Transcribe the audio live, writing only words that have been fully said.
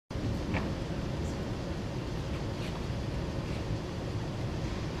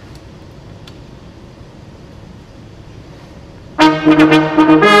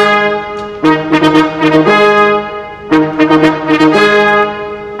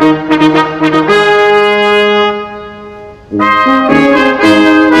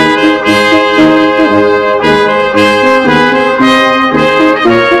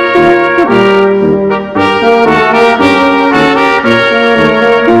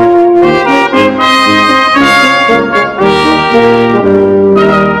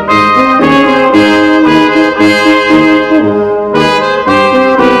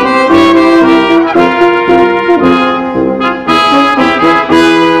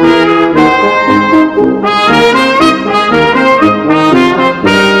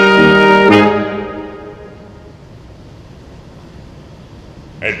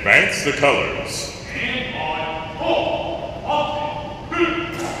Advance the colors. And on hold, hold,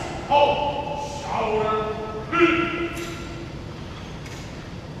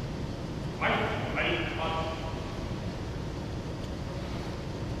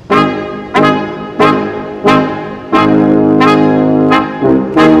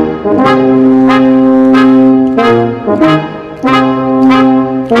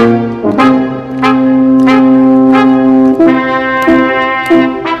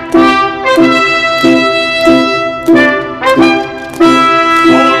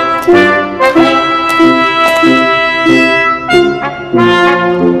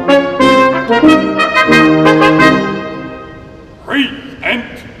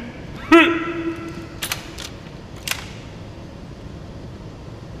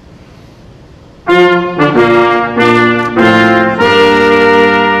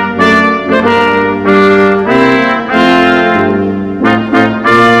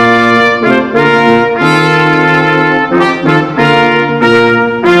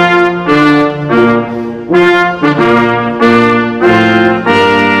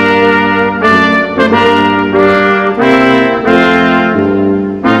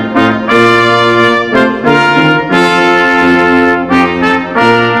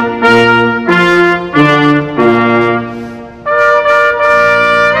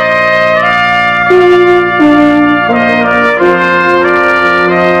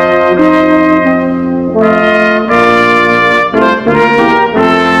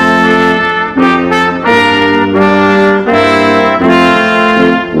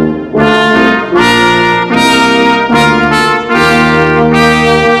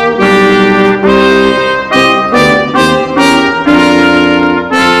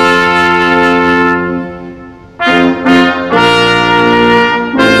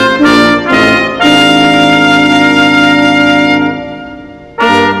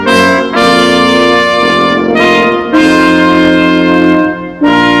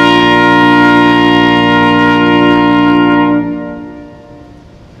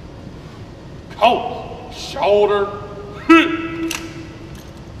 shoulder,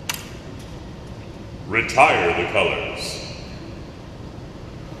 Retire the colors.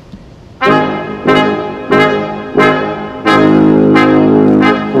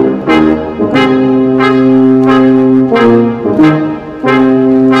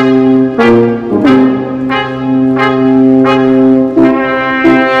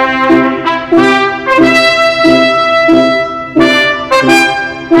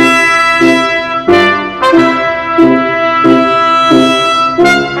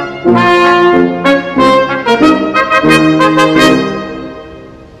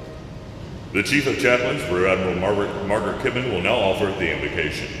 The Chief of Chaplains, Rear Admiral Margaret Kibben, will now offer the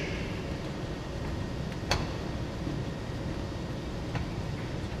invocation.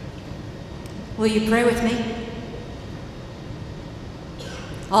 Will you pray with me?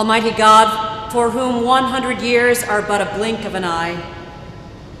 Almighty God, for whom 100 years are but a blink of an eye,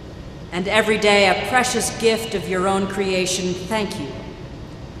 and every day a precious gift of your own creation, thank you.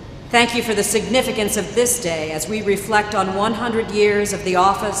 Thank you for the significance of this day as we reflect on 100 years of the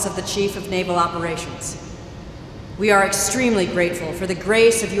office of the Chief of Naval Operations. We are extremely grateful for the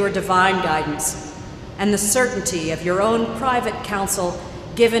grace of your divine guidance and the certainty of your own private counsel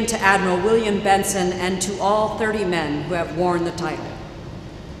given to Admiral William Benson and to all 30 men who have worn the title.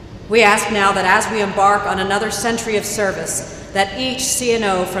 We ask now that as we embark on another century of service, that each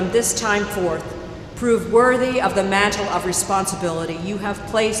CNO from this time forth prove worthy of the mantle of responsibility you have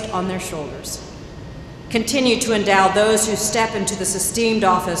placed on their shoulders. Continue to endow those who step into this esteemed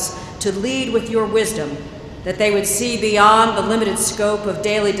office to lead with your wisdom, that they would see beyond the limited scope of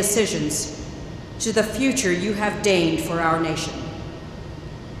daily decisions to the future you have deigned for our nation.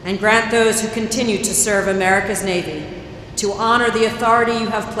 And grant those who continue to serve America's Navy to honor the authority you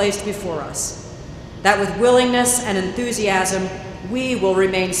have placed before us, that with willingness and enthusiasm we will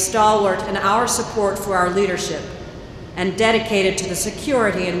remain stalwart in our support for our leadership and dedicated to the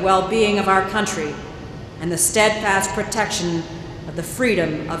security and well-being of our country and the steadfast protection of the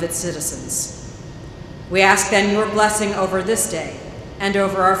freedom of its citizens. We ask then your blessing over this day and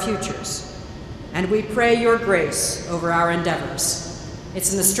over our futures, and we pray your grace over our endeavors.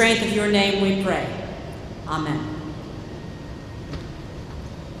 It's in the strength of your name we pray. Amen.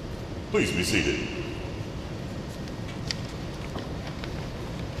 Please be seated.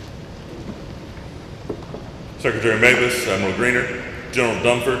 Secretary Mabus, Admiral Greenert, General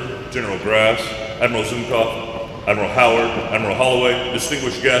Dunford, General Grass, Admiral Zumkopf, Admiral Howard, Admiral Holloway,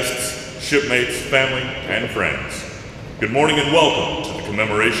 distinguished guests, shipmates, family, and friends. Good morning and welcome to the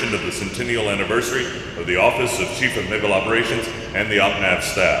commemoration of the Centennial anniversary of the Office of Chief of Naval Operations and the OPNAV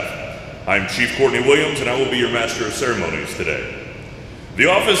staff. I'm Chief Courtney Williams, and I will be your Master of Ceremonies today. The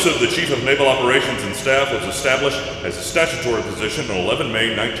Office of the Chief of Naval Operations and Staff was established as a statutory position on 11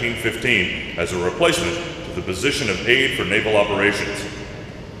 May 1915 as a replacement to the position of Aide for Naval Operations.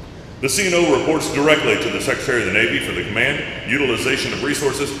 The CNO reports directly to the Secretary of the Navy for the command, utilization of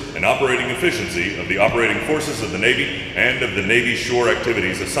resources, and operating efficiency of the operating forces of the Navy and of the Navy shore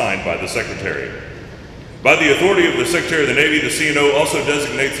activities assigned by the Secretary. By the authority of the Secretary of the Navy, the CNO also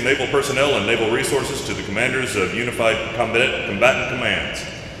designates naval personnel and naval resources to the commanders of Unified Combatant Commands.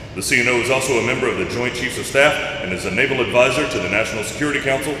 The CNO is also a member of the Joint Chiefs of Staff and is a naval advisor to the National Security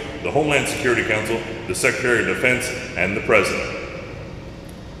Council, the Homeland Security Council, the Secretary of Defense, and the President.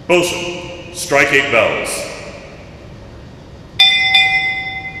 Bosun, strike 8 bells.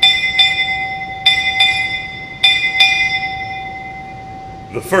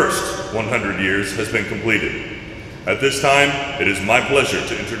 The first 100 years has been completed. At this time, it is my pleasure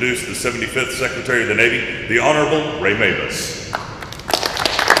to introduce the 75th Secretary of the Navy, the Honorable Ray Mabus.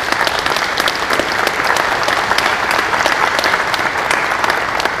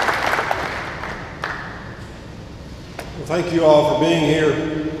 Well, thank you all for being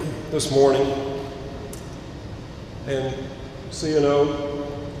here this morning. And CNO,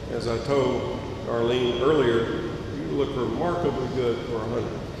 as I told Arlene earlier, you look remarkably good for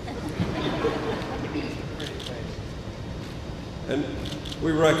 100. And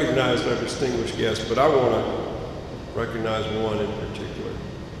we recognize our distinguished guests, but I want to recognize one in particular,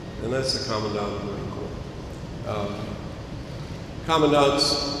 and that's the Commandant of the Marine Corps.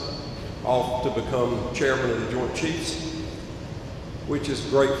 Commandant's off to become chairman of the Joint Chiefs, which is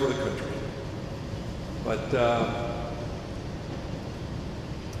great for the country. But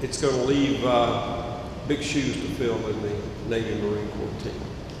it's going to leave big shoes to fill in the Navy Marine Corps team.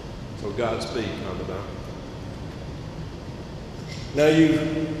 So Godspeed, Commandant. Now if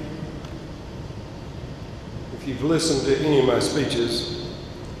you've listened to any of my speeches,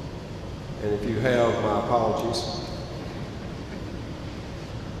 and if you have, my apologies,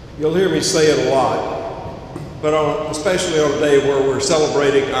 you'll hear me say it a lot, but especially on a day where we're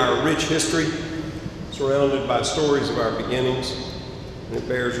celebrating our rich history, surrounded by stories of our beginnings, and it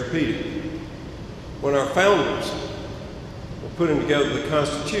bears repeating. When our founders were putting together the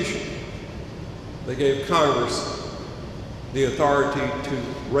Constitution, they gave Congress the authority to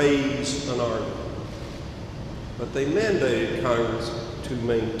raise an army. But they mandated Congress to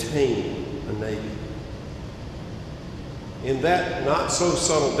maintain a Navy. In that not so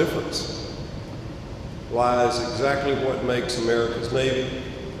subtle difference lies exactly what makes America's Navy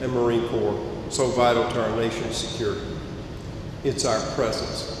and Marine Corps so vital to our nation's security. It's our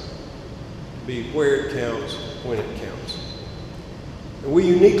presence. Be where it counts, when it counts. And we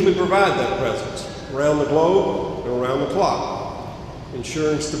uniquely provide that presence around the globe and around the clock,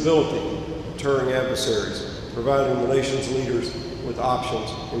 ensuring stability, deterring adversaries, providing the nation's leaders with options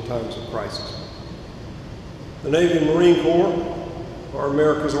in times of crisis. The Navy and Marine Corps are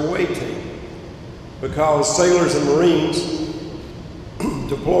America's away team because sailors and Marines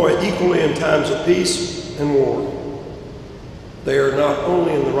deploy equally in times of peace and war. They are not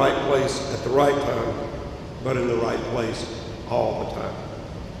only in the right place at the right time, but in the right place all the time.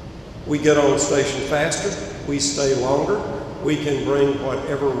 We get on station faster, we stay longer, we can bring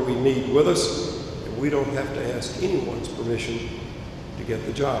whatever we need with us, and we don't have to ask anyone's permission to get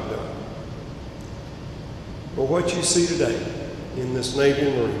the job done. But what you see today in this Navy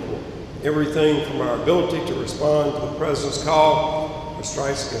and Marine Corps, everything from our ability to respond to the President's call for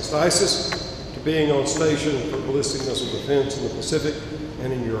strikes against ISIS, to being on station for ballistic missile defense in the Pacific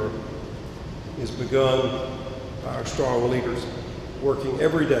and in Europe, is begun by our strong leaders working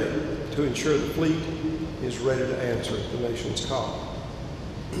every day to ensure the fleet is ready to answer the nation's call.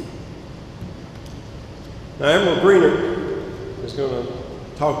 Now, Admiral Greenert is going to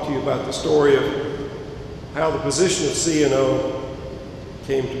talk to you about the story of how the position of CNO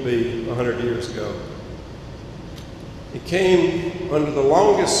came to be 100 years ago. It came under the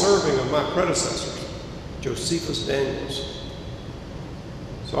longest serving of my predecessors, Josephus Daniels.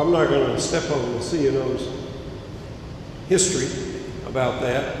 So I'm not going to step on the CNO's history about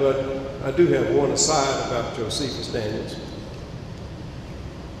that, but I do have one aside about Josephus Daniels.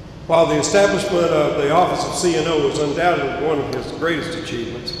 While the establishment of the office of CNO was undoubtedly one of his greatest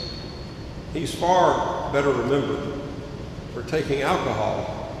achievements, he's far better remembered for taking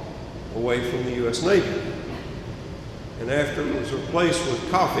alcohol away from the U.S. Navy. And after it was replaced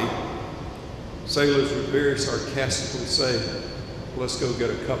with coffee, sailors would very sarcastically say, "Let's go get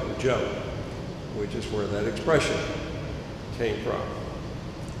a cup of Joe," which is where that expression came from.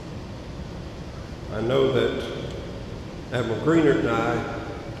 I know that Admiral Greenert and I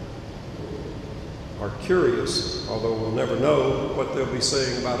are curious, although we'll never know what they'll be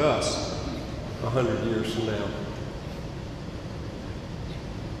saying about us 100 years from now.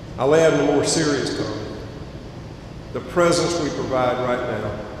 I'll add a more serious comment. The presence we provide right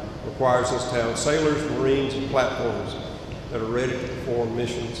now requires us to have sailors, Marines, and platforms that are ready to perform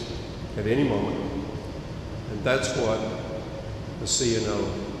missions at any moment. And that's what the CNO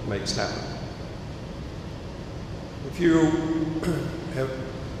makes happen. If you have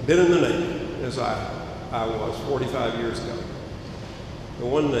been in the Navy, as I was 45 years ago, the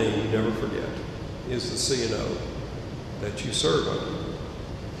one name you never forget is the CNO that you serve under.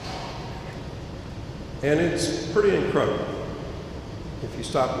 And it's pretty incredible if you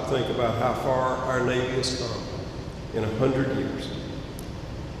stop to think about how far our Navy has come in 100 years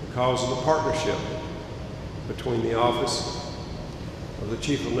because of the partnership between the Office of the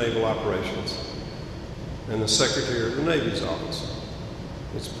Chief of Naval Operations and the Secretary of the Navy's office.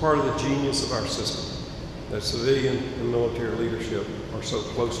 It's part of the genius of our system that civilian and military leadership are so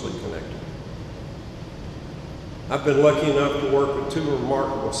closely connected. I've been lucky enough to work with two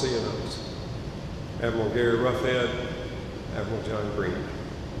remarkable CNOs, Admiral Gary Ruffhead, Admiral John Greenert.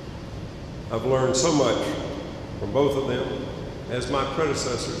 I've learned so much from both of them, as my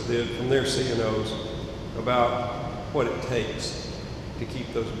predecessors did from their CNOs, about what it takes to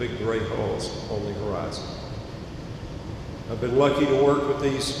keep those big gray hulls on the horizon. I've been lucky to work with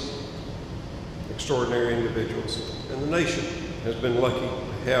these extraordinary individuals, and the nation has been lucky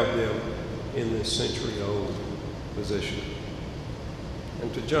to have them in this century-old position.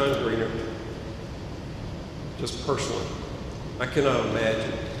 And to John Greenert, just personally, I cannot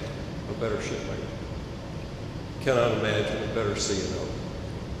imagine a better shipmate. Cannot imagine a better CNO.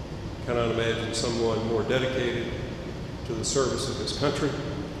 Cannot imagine someone more dedicated to the service of his country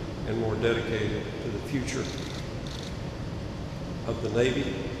and more dedicated to the future of the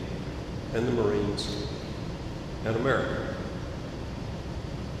Navy and the Marines and America.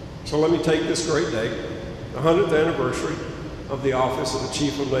 So let me take this great day, the 100th anniversary of the Office of the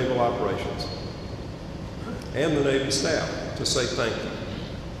Chief of Naval Operations, and the Navy staff to say thank you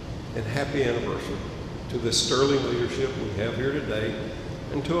and happy anniversary to this sterling leadership we have here today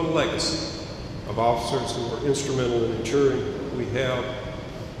and to a legacy of officers who were instrumental in ensuring that we have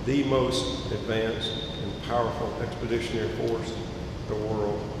the most advanced and powerful expeditionary force the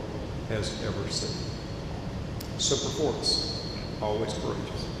world has ever seen. Semper Fortis, always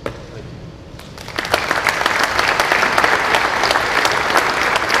courageous. Thank you.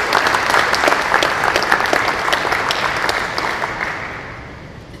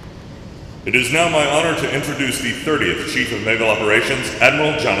 It is now my honor to introduce the 30th Chief of Naval Operations,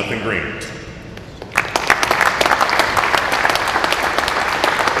 Admiral Jonathan Greenert.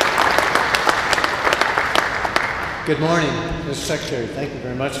 Good morning, Mr. Secretary. Thank you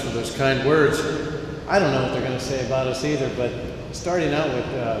very much for those kind words. I don't know what they're going to say about us either, but starting out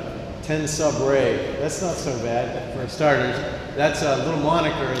with 10 Sub Ray, that's not so bad for starters. That's a little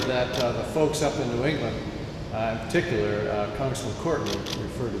moniker that the folks up in New England, in particular, Congressman Courtney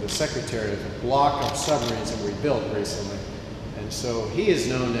referred to the Secretary as a block of submarines that we built recently. And so he is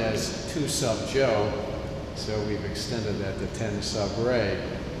known as 2 Sub Joe, so we've extended that to 10 Sub Ray.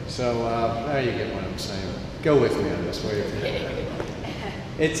 So now you get what I'm saying. Go with me on this, will you?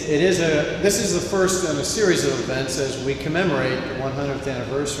 This is the first in a series of events as we commemorate the 100th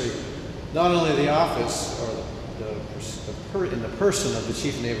anniversary, not only of the office, or in the person of the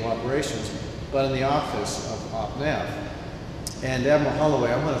Chief of Naval Operations, but in the office of OpNav. And Admiral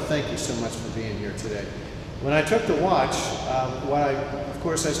Holloway, I want to thank you so much for being here today. When I took the watch, of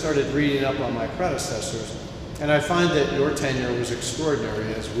course I started reading up on my predecessors, and I find that your tenure was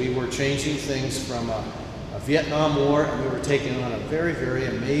extraordinary as we were changing things from a Vietnam War, and we were taking on a very, very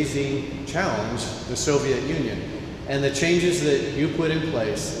amazing challenge, the Soviet Union. And the changes that you put in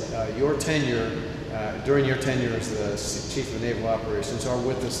place, your tenure, during your tenure as the Chief of Naval Operations are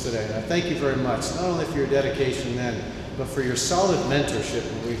with us today. And I thank you very much, not only for your dedication then, but for your solid mentorship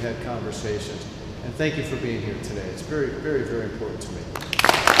when we've had conversations. And thank you for being here today. It's very, very, very important to me.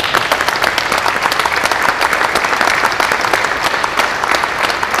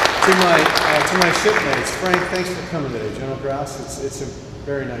 To my shipmates, Frank, thanks for coming today. General Grouse, it's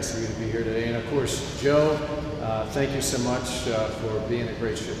very nice of you to be here today. And of course, Joe, thank you so much for being a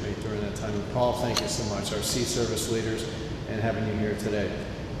great shipmate during that time. And Paul, thank you so much, our sea service leaders, and having you here today.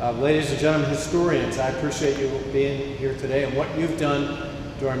 Ladies and gentlemen, historians, I appreciate you being here today and what you've done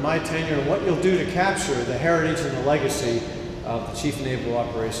during my tenure and what you'll do to capture the heritage and the legacy of the Chief of Naval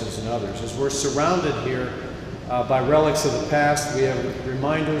Operations and others. As we're surrounded here by relics of the past, we have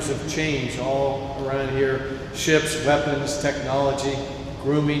reminders of change all around here: ships, weapons, technology,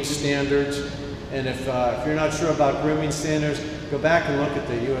 grooming standards. And if you're not sure about grooming standards, go back and look at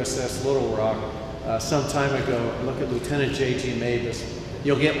the USS Little Rock some time ago. Look at Lieutenant J.G. Mabus.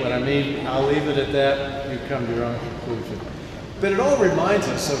 You'll get what I mean. I'll leave it at that. You come to your own conclusion. But it all reminds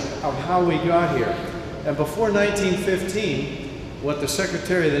us of how we got here. And before 1915, what the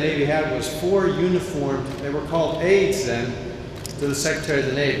Secretary of the Navy had was 4 uniformed, they were called aides then, to the Secretary of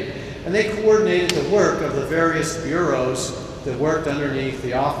the Navy. And they coordinated the work of the various bureaus that worked underneath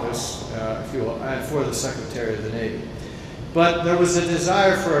the office, if you will, for the Secretary of the Navy. But there was a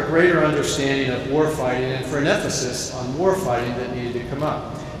desire for a greater understanding of warfighting and for an emphasis on warfighting that needed to come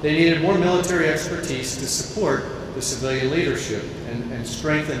up. They needed more military expertise to support the civilian leadership and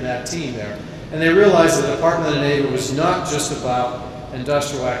strengthen that team there. And they realized the Department of the Navy was not just about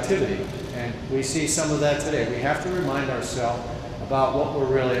industrial activity. And we see some of that today. We have to remind ourselves about what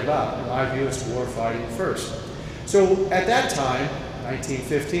we're really about. In my view, it's warfighting first. So at that time,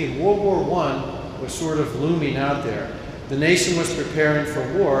 1915, World War I was sort of looming out there. The nation was preparing for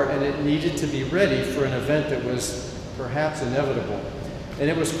war, and it needed to be ready for an event that was perhaps inevitable. And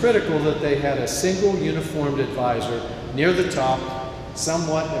it was critical that they had a single uniformed advisor near the top,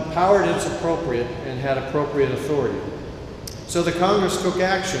 somewhat empowered as appropriate, and had appropriate authority. So the Congress took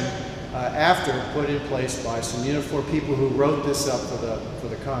action after put in place by some uniformed people who wrote this up for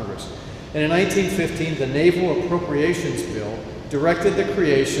the Congress. And in 1915, the Naval Appropriations Bill directed the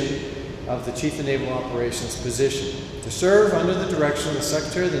creation of the Chief of Naval Operations position to serve under the direction of the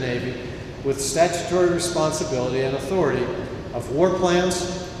Secretary of the Navy with statutory responsibility and authority of war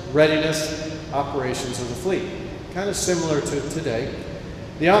plans, readiness, operations of the fleet. Kind of similar to today.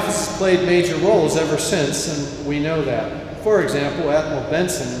 The office has played major roles ever since, and we know that. For example, Admiral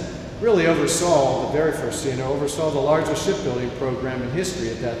Benson really oversaw, the very first CNO, oversaw the largest shipbuilding program in history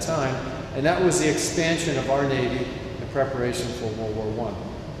at that time, and that was the expansion of our Navy in preparation for World War I.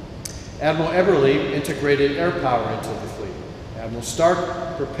 Admiral Eberly integrated air power into the fleet. Admiral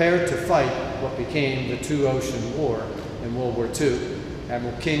Stark prepared to fight what became the Two-Ocean War in World War II.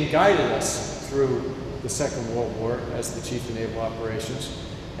 Admiral King guided us through the Second World War as the Chief of Naval Operations.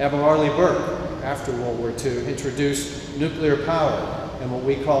 Admiral Arleigh Burke, after World War II, introduced nuclear power and what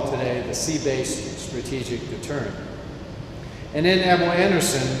we call today the sea-based strategic deterrent. And then Admiral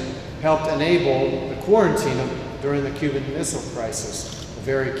Anderson helped enable the quarantine during the Cuban Missile Crisis, a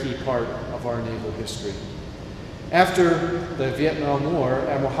very key part of our naval history. After the Vietnam War,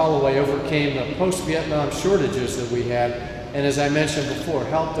 Admiral Holloway overcame the post-Vietnam shortages that we had, and as I mentioned before,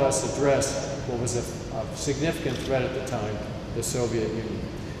 helped us address what was a significant threat at the time, the Soviet Union.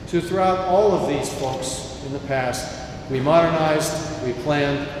 So throughout all of these folks in the past, we modernized, we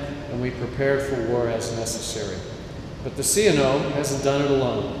planned, and we prepared for war as necessary. But the CNO hasn't done it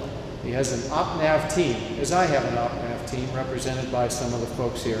alone. He has an OpNav team, as I have an OpNav team, represented by some of the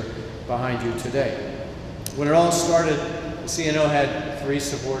folks here behind you today. When it all started, the CNO had 3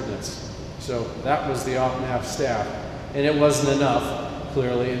 subordinates. So that was the OpNav staff. And it wasn't enough,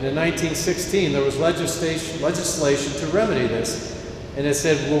 clearly. And in 1916, there was legislation to remedy this. And it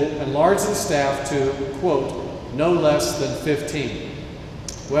said, we'll enlarge the staff to, quote, no less than 15.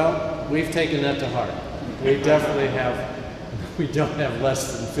 Well, we've taken that to heart. We definitely we don't have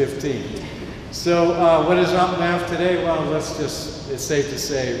less than 15. So what is OpNav today? Well, it's safe to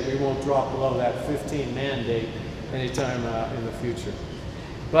say we won't drop below that 15 mandate anytime in the future.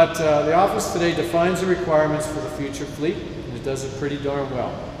 But the office today defines the requirements for the future fleet, and it does it pretty darn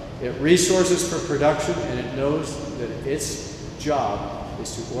well. It resources for production, and it knows that its job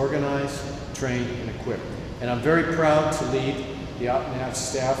is to organize, train, and equip. And I'm very proud to lead the OpNav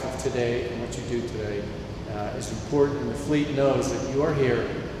staff of today, and what you do today is important, and the fleet knows that you are here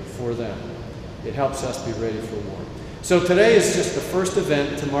for them. It helps us be ready for war. So today is just the first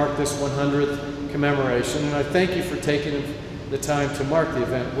event to mark this 100th commemoration, and I thank you for taking the time to mark the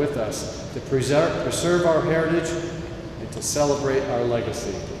event with us, to preserve our heritage and to celebrate our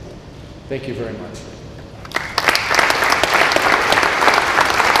legacy. Thank you very much.